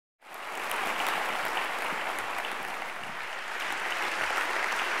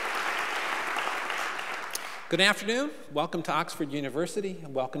Good afternoon. Welcome to Oxford University,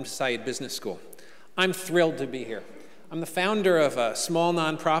 and welcome to Said Business School. I'm thrilled to be here. I'm the founder of a small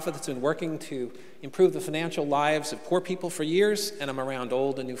nonprofit that's been working to improve the financial lives of poor people for years, and I'm around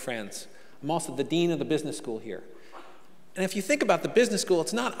old and new friends. I'm also the dean of the business school here. And if you think about the business school,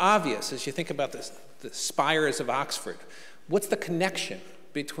 it's not obvious as you think about the spires of Oxford. What's the connection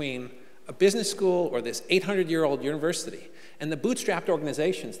between a business school or this 800-year-old university and the bootstrapped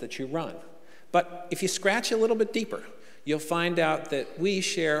organizations that you run? But if you scratch a little bit deeper, you'll find out that we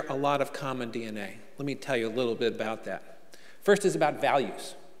share a lot of common DNA. Let me tell you a little bit about that. First is about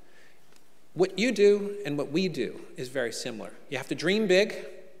values. What you do and what we do is very similar. You have to dream big.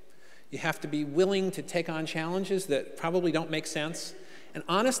 You have to be willing to take on challenges that probably don't make sense. And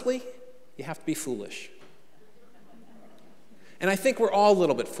honestly, you have to be foolish. And I think we're all a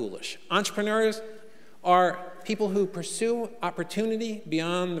little bit foolish. Entrepreneurs are people who pursue opportunity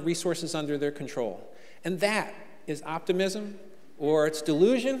beyond the resources under their control. And that is optimism, or it's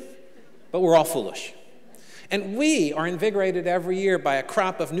delusion, but we're all foolish. And we are invigorated every year by a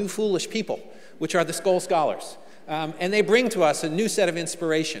crop of new foolish people, which are the Skoll scholars. And they bring to us a new set of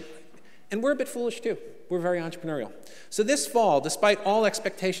inspiration. And we're a bit foolish too. We're very entrepreneurial. So this fall, despite all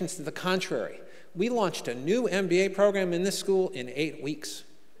expectations to the contrary, we launched a new MBA program in this school in 8 weeks.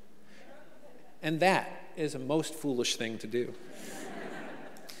 And that is a most foolish thing to do.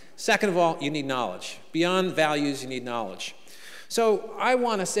 Second of all, you need knowledge. Beyond values, you need knowledge. So I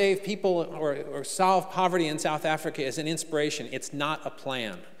want to save people or solve poverty in South Africa as an inspiration. It's not a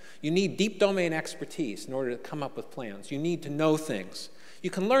plan. You need deep domain expertise in order to come up with plans. You need to know things. You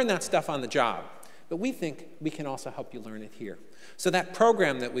can learn that stuff on the job, but we think we can also help you learn it here. So that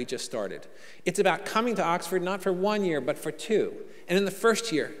program that we just started, it's about coming to Oxford not for 1 year, but for 2. And in the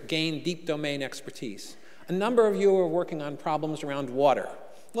first year, gain deep domain expertise. A number of you are working on problems around water.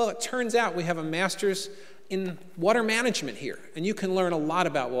 Well, it turns out we have a master's in water management here, and you can learn a lot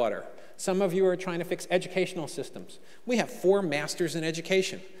about water. Some of you are trying to fix educational systems. We have 4 masters in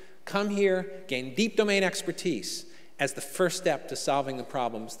education. Come here, gain deep domain expertise as the first step to solving the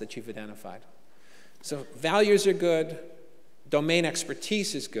problems that you've identified. So values are good, domain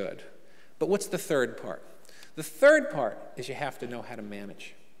expertise is good, but what's the third part? The third part is you have to know how to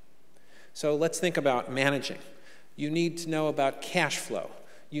manage. So let's think about managing. You need to know about cash flow.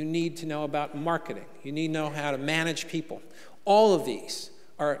 You need to know about marketing. You need to know how to manage people. All of these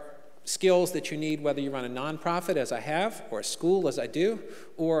are skills that you need whether you run a nonprofit, as I have, or a school, as I do,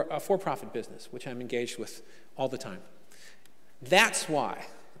 or a for-profit business, which I'm engaged with all the time. That's why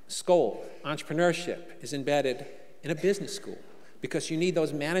Skoll, entrepreneurship, is embedded in a business school, because you need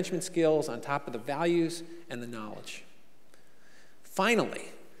those management skills on top of the values and the knowledge. Finally,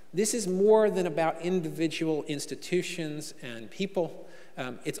 this is more than about individual institutions and people.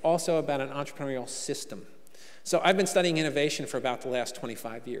 It's also about an entrepreneurial system. So I've been studying innovation for about the last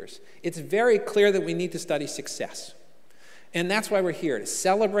 25 years. It's very clear that we need to study success. And that's why we're here, to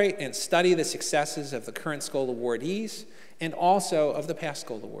celebrate and study the successes of the current Skoll awardees and also of the past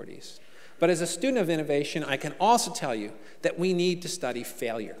Skoll awardees. But as a student of innovation, I can also tell you that we need to study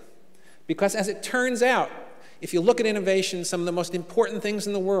failure. Because as it turns out, if you look at innovation, some of the most important things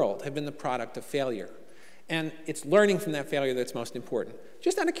in the world have been the product of failure. And it's learning from that failure that's most important.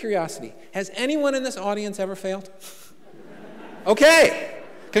 Just out of curiosity, has anyone in this audience ever failed? Okay,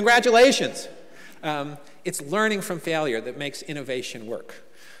 congratulations. It's learning from failure that makes innovation work.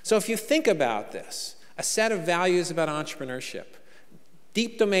 So if you think about this, a set of values about entrepreneurship,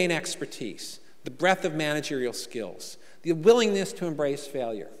 deep domain expertise, the breadth of managerial skills, the willingness to embrace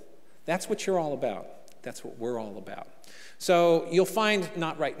failure, that's what you're all about. That's what we're all about. So you'll find,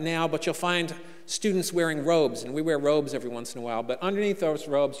 not right now, but you'll find students wearing robes, and we wear robes every once in a while, but underneath those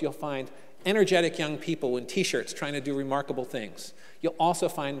robes you'll find energetic young people in t-shirts trying to do remarkable things. You'll also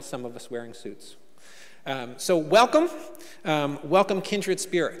find some of us wearing suits. So welcome, welcome kindred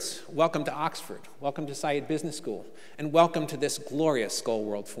spirits, welcome to Oxford, welcome to Said Business School, and welcome to this glorious Skoll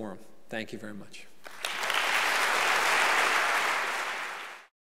World Forum. Thank you very much.